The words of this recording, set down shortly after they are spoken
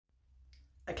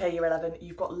Okay, Year 11,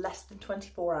 you've got less than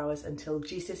 24 hours until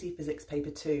GCSE Physics Paper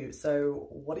 2, so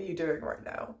what are you doing right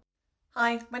now?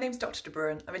 Hi, my name's Dr. De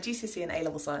Bruin. I'm a GCSE and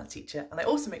A-level science teacher, and I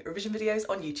also make revision videos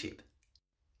on YouTube.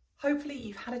 Hopefully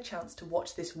you've had a chance to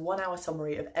watch this 1-hour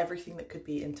summary of everything that could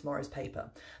be in tomorrow's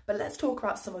paper, but let's talk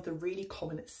about some of the really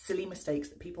common silly mistakes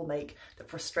that people make that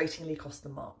frustratingly cost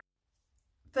them marks.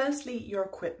 Firstly, your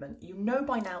equipment. You know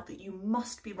by now that you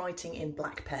must be writing in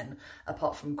black pen,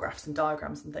 apart from graphs and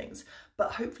diagrams and things,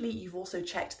 but hopefully you've also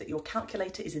checked that your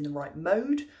calculator is in the right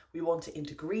mode. We want it in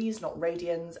degrees, not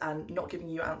radians, and not giving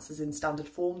you answers in standard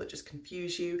form that just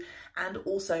confuse you, and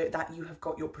also that you have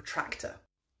got your protractor.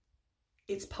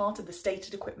 It's part of the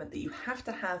stated equipment that you have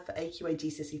to have for AQA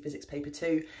GCSE Physics Paper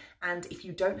 2, and if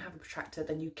you don't have a protractor,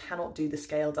 then you cannot do the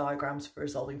scale diagrams for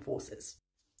resolving forces.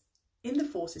 In the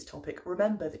forces topic,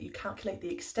 remember that you calculate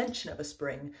the extension of a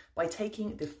spring by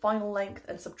taking the final length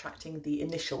and subtracting the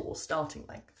initial or starting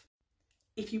length.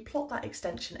 If you plot that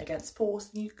extension against force,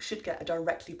 then you should get a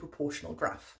directly proportional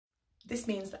graph. This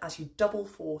means that as you double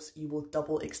force, you will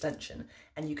double extension,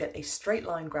 and you get a straight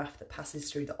line graph that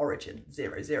passes through the origin,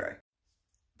 0, 0.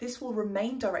 This will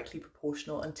remain directly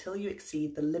proportional until you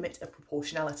exceed the limit of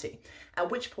proportionality, at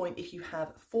which point if you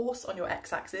have force on your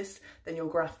x-axis, then your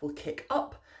graph will kick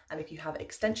up, and if you have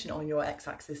extension on your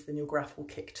x-axis, then your graph will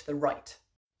kick to the right.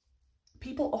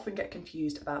 People often get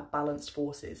confused about balanced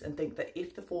forces and think that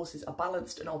if the forces are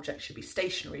balanced, an object should be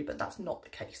stationary, but that's not the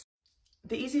case.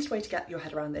 The easiest way to get your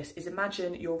head around this is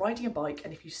imagine you're riding a bike,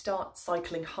 and if you start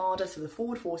cycling harder so the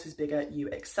forward force is bigger,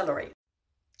 you accelerate.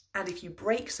 And if you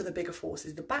brake so the bigger force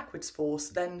is the backwards force,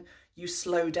 then you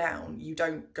slow down, you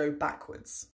don't go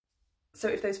backwards. So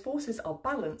if those forces are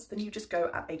balanced, then you just go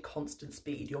at a constant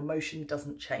speed, your motion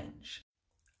doesn't change.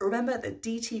 Remember that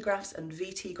DT graphs and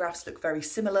VT graphs look very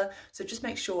similar, so just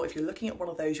make sure if you're looking at one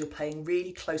of those, you're paying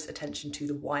really close attention to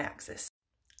the y-axis.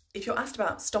 If you're asked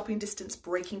about stopping distance,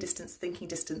 braking distance, thinking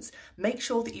distance, make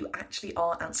sure that you actually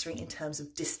are answering in terms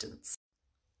of distance.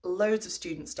 Loads of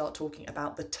students start talking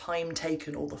about the time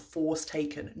taken or the force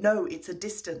taken. No, it's a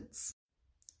distance.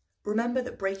 Remember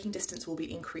that braking distance will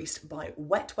be increased by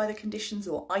wet weather conditions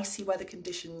or icy weather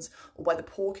conditions, or by the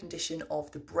poor condition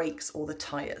of the brakes or the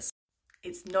tyres.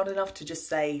 It's not enough to just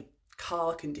say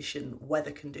car condition,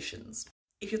 weather conditions.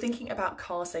 If you're thinking about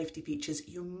car safety features,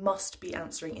 you must be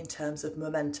answering in terms of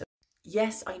momentum.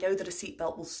 Yes, I know that a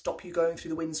seatbelt will stop you going through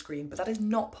the windscreen, but that is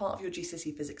not part of your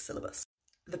GCSE physics syllabus.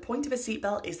 The point of a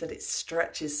seatbelt is that it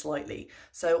stretches slightly,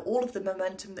 so all of the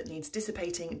momentum that needs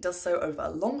dissipating does so over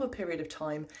a longer period of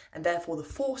time, and therefore the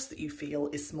force that you feel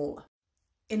is smaller.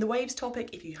 In the waves topic,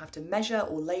 if you have to measure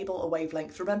or label a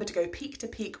wavelength, remember to go peak to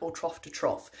peak or trough to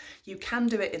trough. You can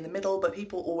do it in the middle, but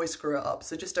people always screw it up,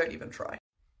 so just don't even try.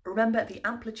 Remember, the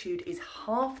amplitude is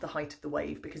half the height of the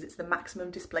wave because it's the maximum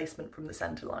displacement from the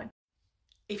centre line.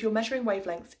 If you're measuring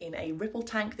wavelengths in a ripple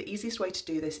tank, the easiest way to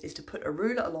do this is to put a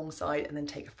ruler alongside and then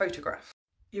take a photograph.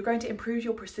 You're going to improve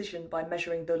your precision by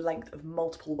measuring the length of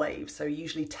multiple waves, so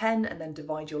usually 10, and then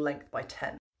divide your length by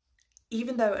 10.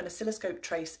 Even though an oscilloscope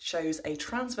trace shows a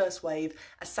transverse wave,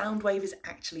 a sound wave is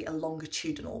actually a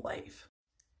longitudinal wave.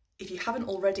 If you haven't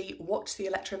already, watch the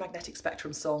electromagnetic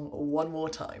spectrum song one more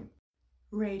time.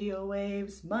 Radio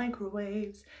waves,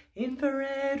 microwaves,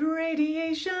 infrared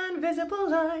radiation, visible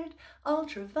light,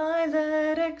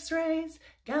 ultraviolet X-rays,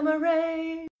 gamma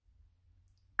rays.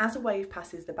 As a wave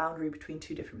passes the boundary between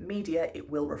two different media, it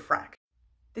will refract.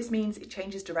 This means it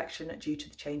changes direction due to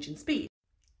the change in speed.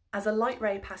 As a light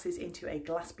ray passes into a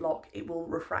glass block, it will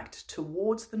refract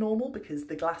towards the normal because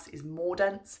the glass is more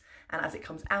dense, and as it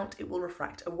comes out, it will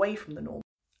refract away from the normal.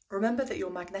 Remember that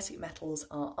your magnetic metals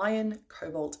are iron,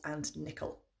 cobalt, and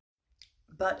nickel.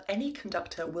 But any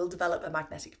conductor will develop a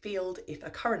magnetic field if a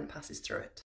current passes through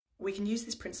it. We can use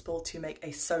this principle to make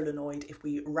a solenoid if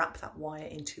we wrap that wire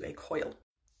into a coil.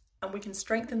 And we can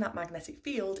strengthen that magnetic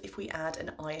field if we add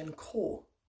an iron core.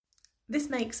 This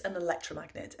makes an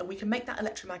electromagnet, and we can make that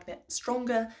electromagnet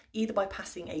stronger either by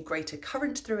passing a greater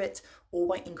current through it or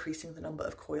by increasing the number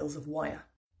of coils of wire.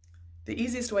 The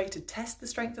easiest way to test the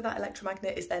strength of that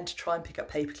electromagnet is then to try and pick up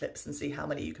paper clips and see how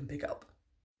many you can pick up.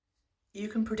 You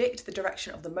can predict the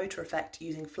direction of the motor effect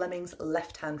using Fleming's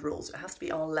left-hand rule, so it has to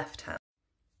be our left hand.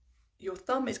 Your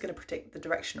thumb is going to predict the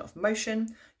direction of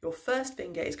motion, your first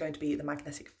finger is going to be the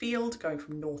magnetic field going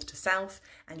from north to south,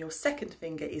 and your second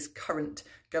finger is current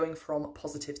going from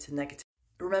positive to negative.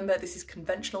 Remember, this is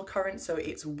conventional current, so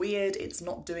it's weird, it's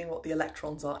not doing what the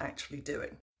electrons are actually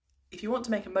doing. If you want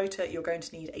to make a motor, you're going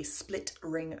to need a split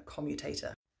ring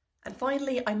commutator. And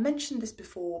finally, I mentioned this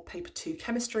before paper 2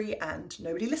 chemistry and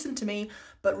nobody listened to me,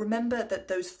 but remember that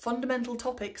those fundamental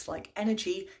topics like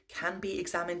energy can be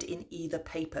examined in either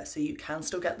paper, so you can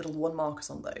still get little 1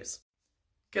 markers on those.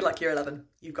 Good luck year 11,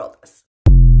 you've got this.